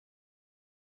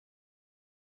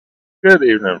Good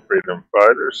evening, freedom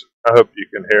fighters. I hope you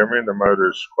can hear me. The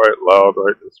motor's quite loud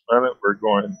right this minute. We're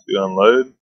going to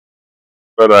unload,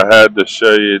 but I had to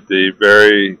show you the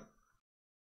very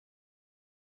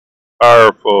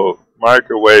powerful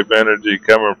microwave energy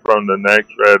coming from the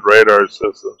next red radar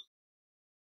systems.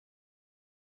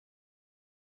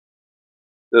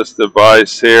 This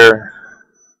device here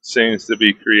seems to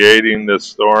be creating this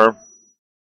storm.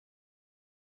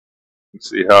 You can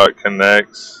see how it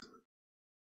connects.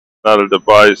 Another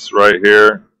device right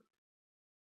here.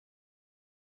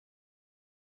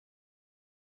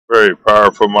 Very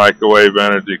powerful microwave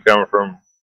energy coming from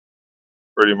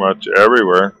pretty much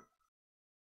everywhere.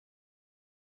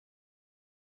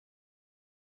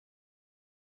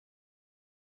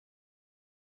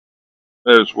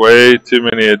 There's way too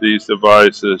many of these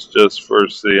devices just for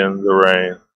seeing the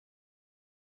rain.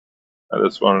 I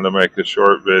just wanted to make a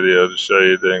short video to show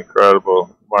you the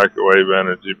incredible microwave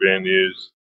energy being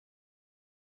used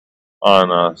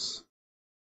on us.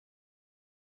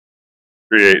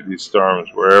 Create these storms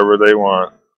wherever they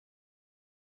want.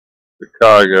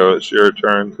 Chicago, it's your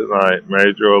turn tonight.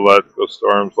 Major electrical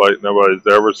storms like nobody's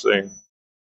ever seen.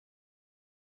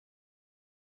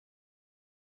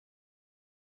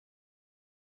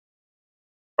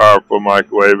 Powerful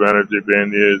microwave energy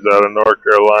being used out of North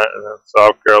Carolina,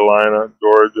 South Carolina,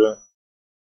 Georgia.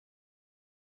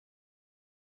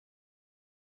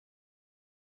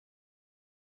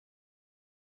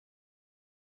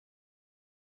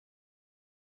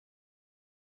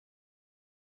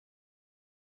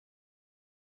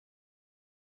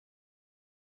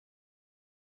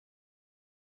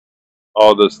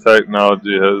 All this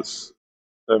technology has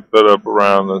been put up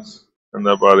around us, and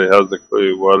nobody has a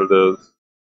clue what it is.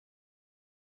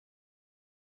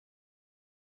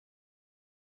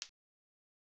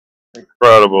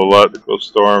 Incredible electrical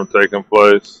storm taking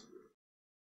place.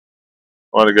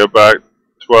 I want to go back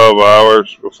 12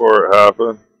 hours before it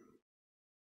happened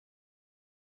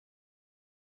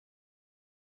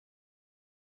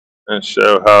and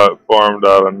show how it formed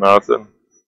out of nothing.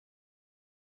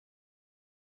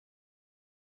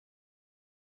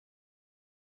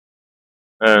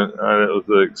 And it was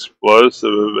an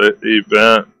explosive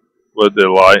event with the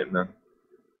lightning.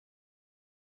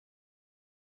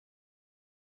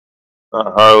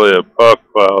 Not hardly a puff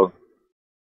cloud.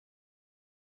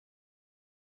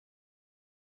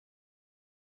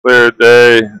 Clear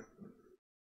day.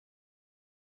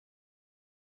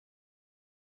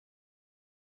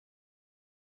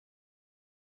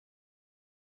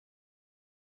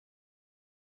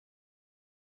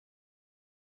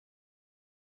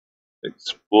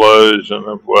 Explosion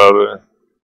of weather.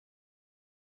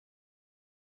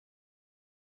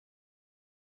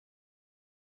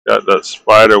 Got that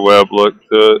spider web look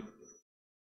to it.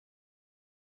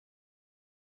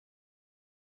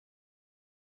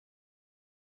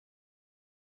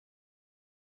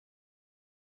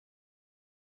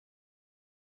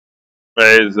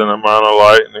 Amazing amount of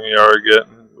lightning you are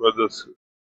getting with this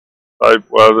type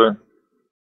weather.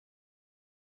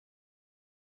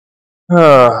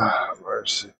 Ah,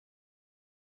 mercy.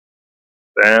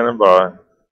 Standing by.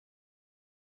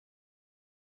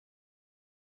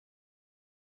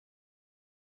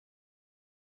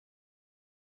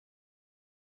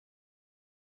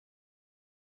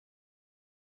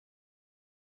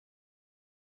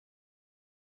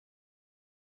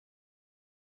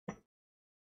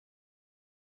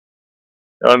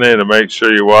 Y'all need to make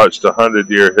sure you watch the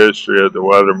 100-year history of the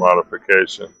weather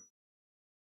modification.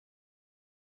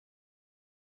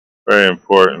 Very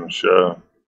important show.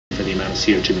 For the amount of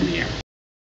CO2 in the air.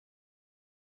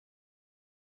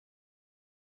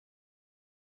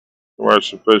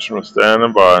 Commercial fishermen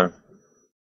standing by.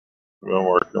 We've been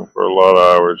working for a lot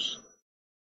of hours.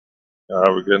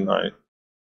 Have a good night.